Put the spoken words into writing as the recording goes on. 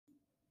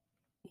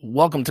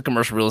Welcome to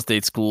Commercial Real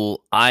Estate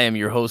School. I am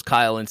your host,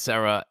 Kyle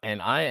Incera,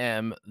 and I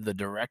am the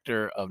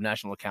Director of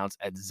National Accounts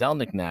at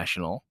Zelnick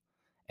National.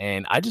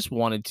 And I just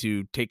wanted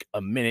to take a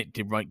minute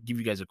to give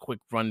you guys a quick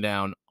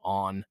rundown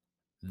on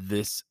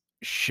this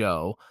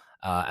show,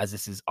 as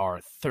this is our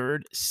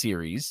third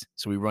series.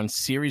 So we run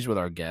series with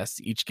our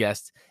guests. Each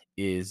guest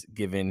is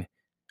giving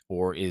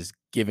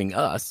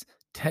us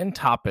 10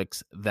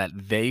 topics that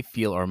they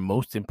feel are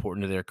most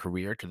important to their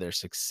career, to their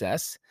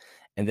success.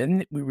 And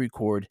then we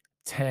record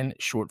 10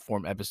 short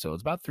form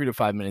episodes, about 3 to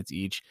 5 minutes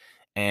each,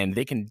 and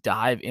they can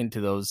dive into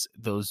those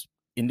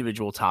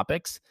individual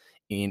topics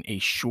in a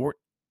short,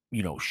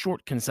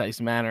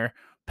 concise manner,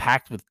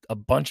 packed with a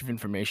bunch of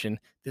information.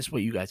 This way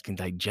you guys can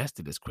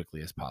digest it as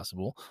quickly as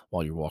possible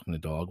while you're walking the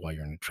dog, while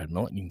you're on a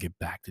treadmill, and you can get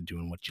back to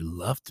doing what you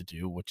love to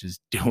do, which is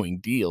doing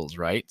deals,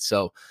 right?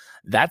 So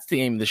that's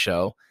the aim of the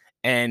show.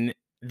 And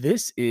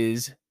this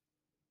is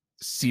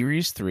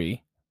series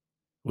 3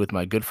 with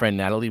my good friend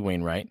Natalie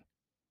Wainwright.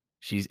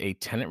 She's a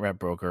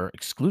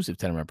exclusive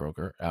tenant rep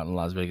broker out in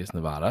Las Vegas,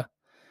 Nevada.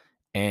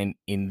 And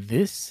in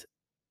this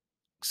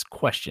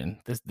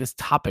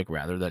topic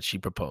that she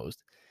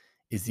proposed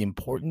is the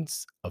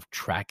importance of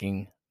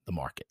tracking the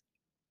market.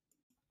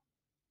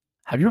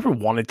 Have you ever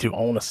wanted to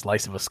own a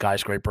slice of a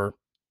skyscraper,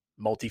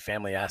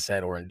 multifamily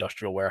asset, or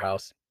industrial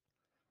warehouse?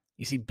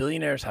 You see,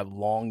 billionaires have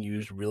long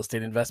used real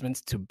estate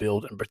investments to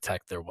build and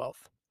protect their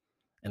wealth.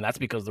 And that's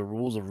because the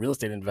rules of real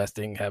estate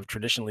investing have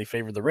traditionally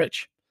favored the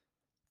rich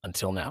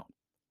until now.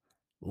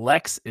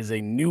 Lex is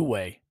a new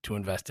way to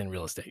invest in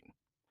real estate.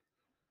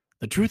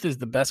 The truth is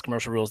the best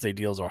commercial real estate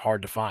deals are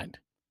hard to find.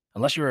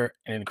 Unless you're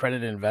an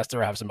accredited investor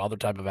or have some other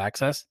type of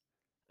access.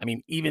 I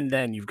mean, even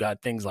then you've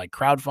got things like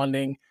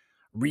crowdfunding,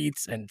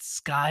 REITs, and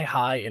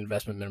sky-high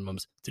investment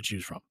minimums to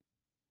choose from.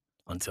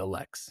 Until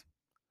Lex.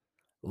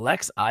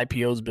 Lex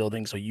IPOs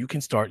buildings so you can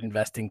start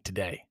investing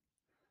today.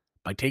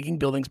 By taking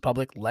buildings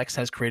public, Lex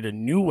has created a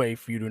new way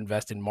for you to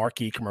invest in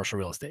marquee commercial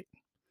real estate.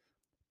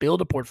 Build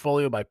a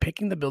portfolio by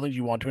picking the buildings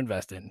you want to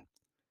invest in.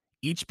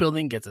 Each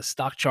building gets a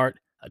stock chart,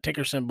 a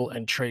ticker symbol,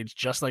 and trades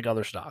just like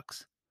other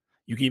stocks.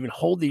 You can even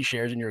hold these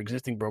shares in your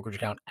existing brokerage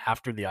account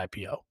after the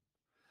IPO.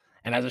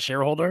 And as a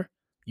shareholder,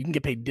 you can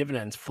get paid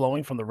dividends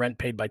flowing from the rent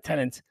paid by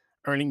tenants,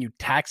 earning you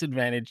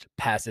tax-advantaged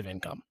passive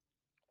income.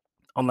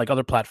 Unlike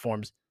other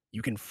platforms,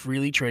 you can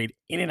freely trade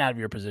in and out of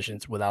your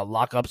positions without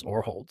lockups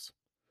or holds.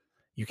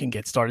 You can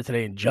get started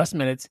today in just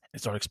minutes and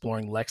start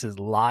exploring Lex's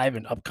live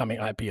and upcoming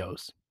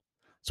IPOs.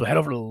 So head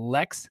over to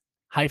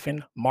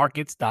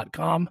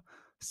lex-markets.com,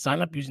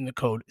 sign up using the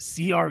code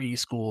CRE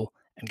School,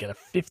 and get a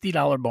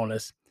 $50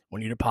 bonus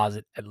when you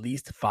deposit at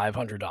least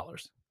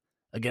 $500.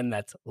 Again,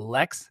 that's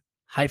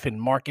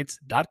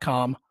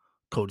lex-markets.com,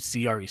 code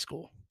CRE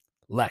School.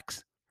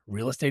 Lex,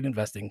 real estate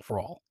investing for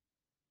all.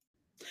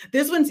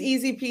 This one's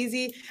easy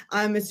peasy.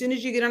 As soon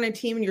as you get on a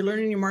team and you're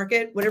learning your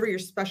market, whatever your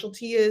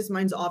specialty is,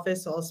 mine's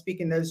office, so I'll speak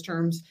in those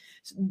terms.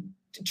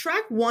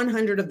 Track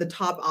 100 of the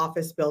top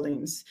office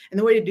buildings. And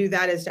the way to do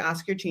that is to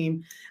ask your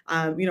team,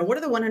 what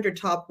are the 100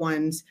 top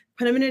ones?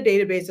 Put them in a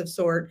database of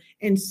sort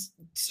and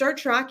start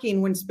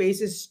tracking when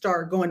spaces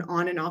start going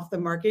on and off the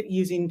market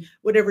using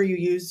whatever you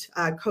use.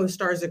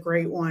 CoStar is a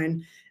great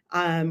one.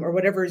 Or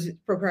whatever is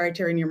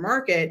proprietary in your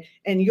market.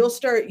 And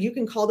you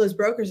can call those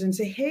brokers and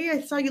say, hey, I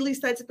saw you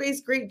lease that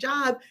space. Great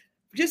job.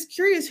 Just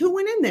curious who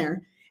went in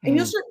there. And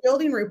you'll start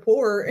building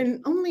rapport,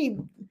 and only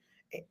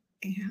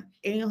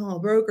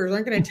brokers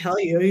aren't going to tell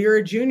you. You're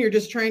a junior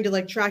just trying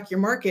to track your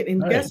market.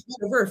 And guess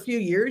what? Over a few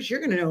years, you're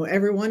going to know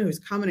everyone who's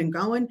coming and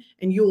going,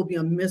 and you will be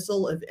a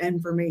missile of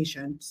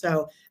information.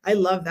 So I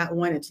love that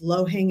one. It's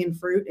low hanging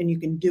fruit, and you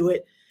can do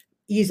it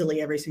easily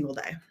every single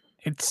day.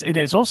 It's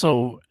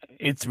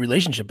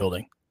relationship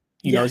building.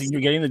 You're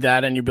getting the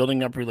data and you're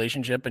building up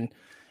relationship, and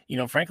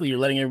frankly, you're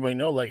letting everybody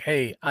know,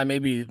 hey, I may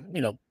be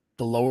the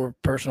lower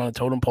person on the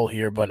totem pole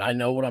here, but I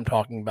know what I'm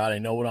talking about. I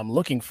know what I'm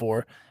looking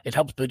for. It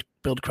helps build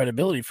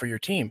credibility for your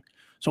team.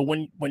 So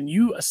when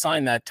you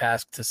assign that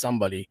task to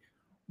somebody,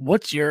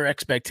 what's your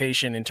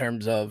expectation in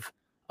terms of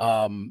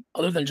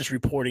other than just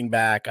reporting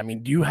back? I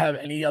mean, do you have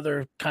any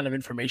other kind of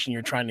information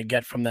you're trying to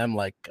get from them,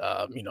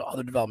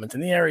 other developments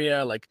in the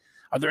area?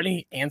 Are there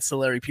any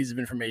ancillary pieces of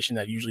information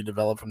that usually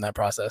develop from that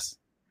process?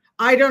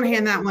 I don't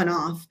hand that one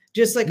off.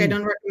 Just like I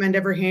don't recommend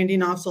ever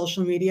handing off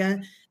social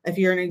media. If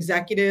you're an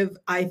executive,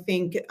 I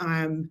think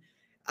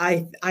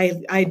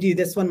I do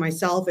this one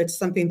myself. It's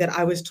something that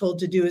I was told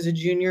to do as a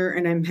junior,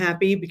 and I'm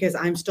happy because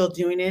I'm still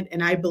doing it.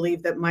 And I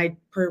believe that my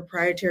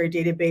proprietary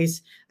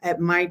database at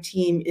my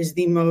team is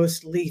the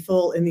most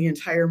lethal in the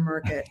entire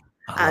market.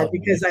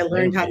 Because I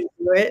learned how to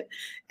do it.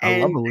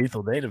 And I love a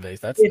lethal database.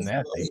 That's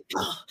nasty.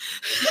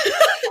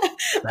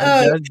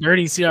 That's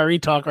dirty CRE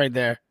talk right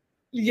there.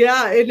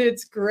 Yeah, and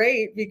it's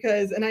great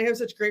because, and I have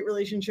such great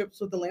relationships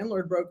with the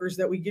landlord brokers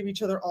that we give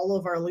each other all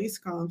of our lease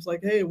comps.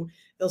 Hey,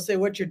 they'll say,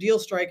 what's your deal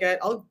strike at?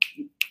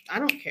 I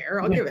don't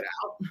care. I'll give it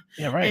out.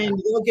 Yeah, right. And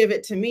they'll give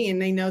it to me,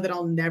 and they know that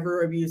I'll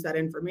never abuse that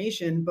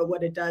information. But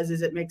what it does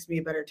is it makes me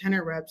a better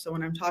tenant rep. So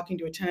when I'm talking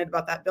to a tenant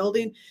about that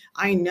building,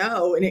 I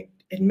know, and it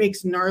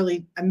makes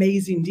gnarly,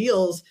 amazing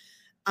deals.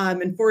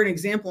 And for an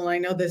example, and I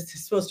know this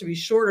is supposed to be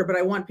shorter, but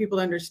I want people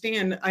to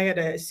understand, I had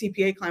a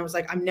CPA client was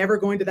like, I'm never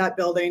going to that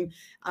building.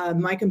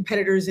 My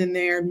competitor's in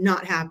there,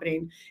 not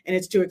happening. And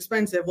it's too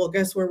expensive. Well,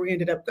 guess where we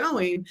ended up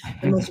going?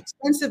 The most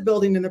expensive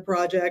building in the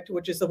project,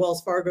 which is the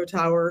Wells Fargo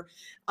Tower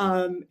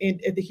at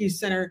the Hughes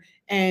Center.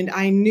 And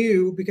I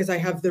knew, because I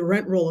have the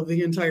rent roll of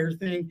the entire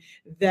thing,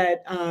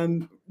 that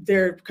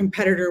their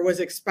competitor was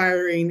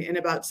expiring in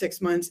about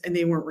 6 months and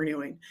they weren't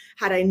renewing.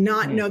 Had I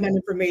not known that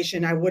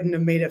information, I wouldn't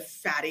have made a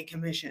fatty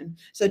commission.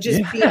 So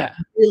just be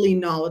really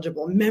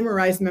knowledgeable,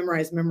 memorize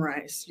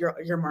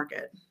your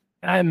market.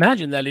 I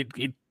imagine that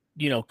it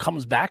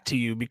comes back to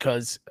you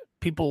because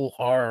people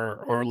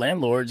or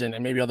landlords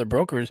and maybe other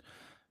brokers,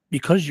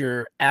 because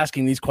you're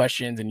asking these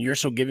questions and you're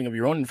so giving of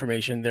your own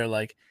information, they're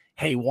like,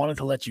 hey, wanted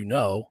to let you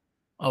know.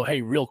 Oh,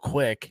 hey, real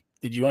quick,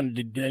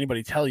 did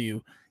anybody tell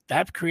you?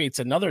 That creates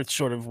another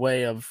sort of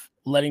way of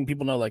letting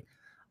people know, like,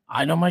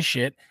 I know my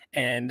shit,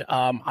 and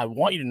I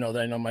want you to know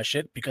that I know my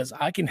shit because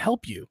I can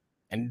help you.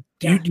 And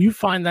do you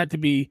find that to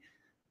be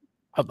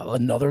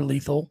another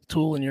lethal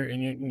tool in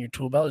your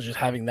tool belt, is just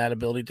having that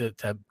ability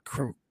to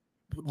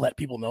let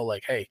people know,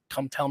 like, hey,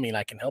 come tell me and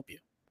I can help you?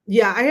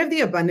 Yeah, I have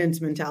the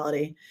abundance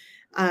mentality.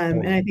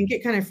 And I think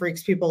it kind of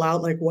freaks people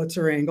out, like, what's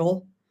her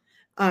angle?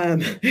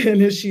 And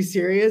is she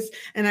serious?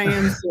 And I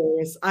am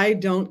serious. I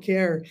don't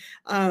care.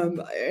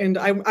 And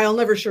I'll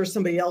never share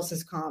somebody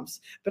else's comps,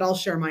 but I'll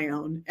share my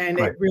own. And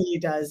it really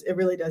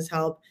does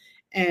help.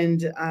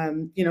 And,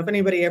 if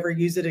anybody ever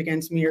uses it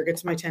against me or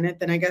gets my tenant,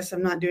 then I guess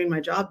I'm not doing my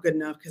job good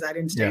enough because I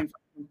didn't stay in front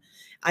of them.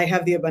 I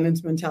have the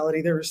abundance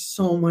mentality. There is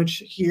so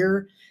much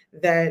here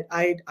that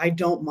I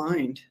don't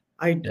mind.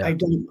 I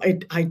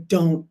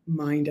don't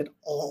mind at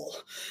all.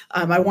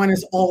 I want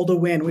us all to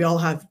win. We all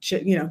have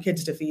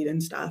kids to feed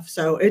and stuff.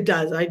 So it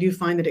does. I do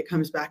find that it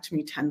comes back to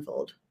me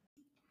tenfold.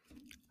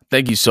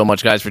 Thank you so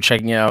much, guys, for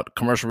checking out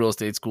Commercial Real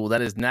Estate School.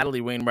 That is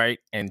Natalie Wainwright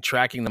and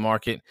Tracking the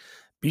Market.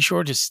 Be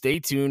sure to stay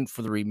tuned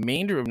for the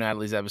remainder of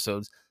Natalie's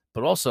episodes,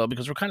 but also,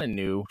 because we're kind of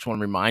new, just want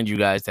to remind you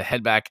guys to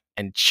head back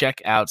and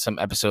check out some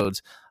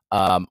episodes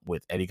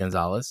with Eddie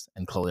Gonzalez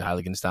and Chloe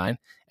Heiligenstein.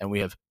 And we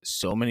have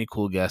so many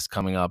cool guests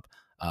coming up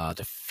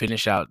to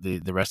finish out the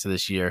rest of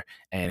this year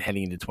and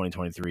heading into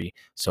 2023.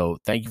 So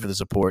thank you for the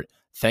support.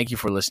 Thank you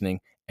for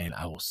listening, and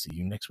I will see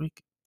you next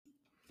week.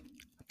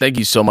 Thank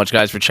you so much,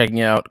 guys, for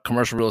checking out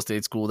Commercial Real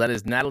Estate School. That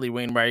is Natalie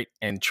Wainwright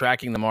and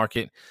Tracking the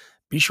Market.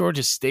 Be sure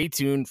to stay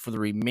tuned for the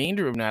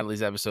remainder of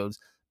Natalie's episodes,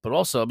 but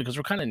also, because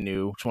we're kind of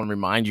new, just want to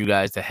remind you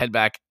guys to head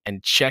back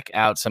and check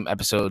out some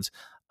episodes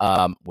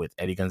with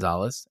Eddie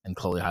Gonzalez and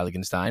Chloe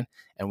Heiligenstein.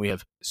 And we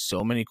have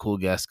so many cool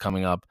guests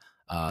coming up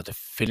to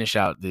finish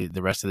out the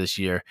rest of this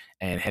year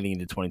and heading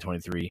into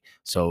 2023.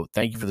 So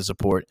thank you for the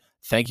support.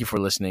 Thank you for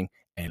listening,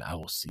 and I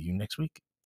will see you next week.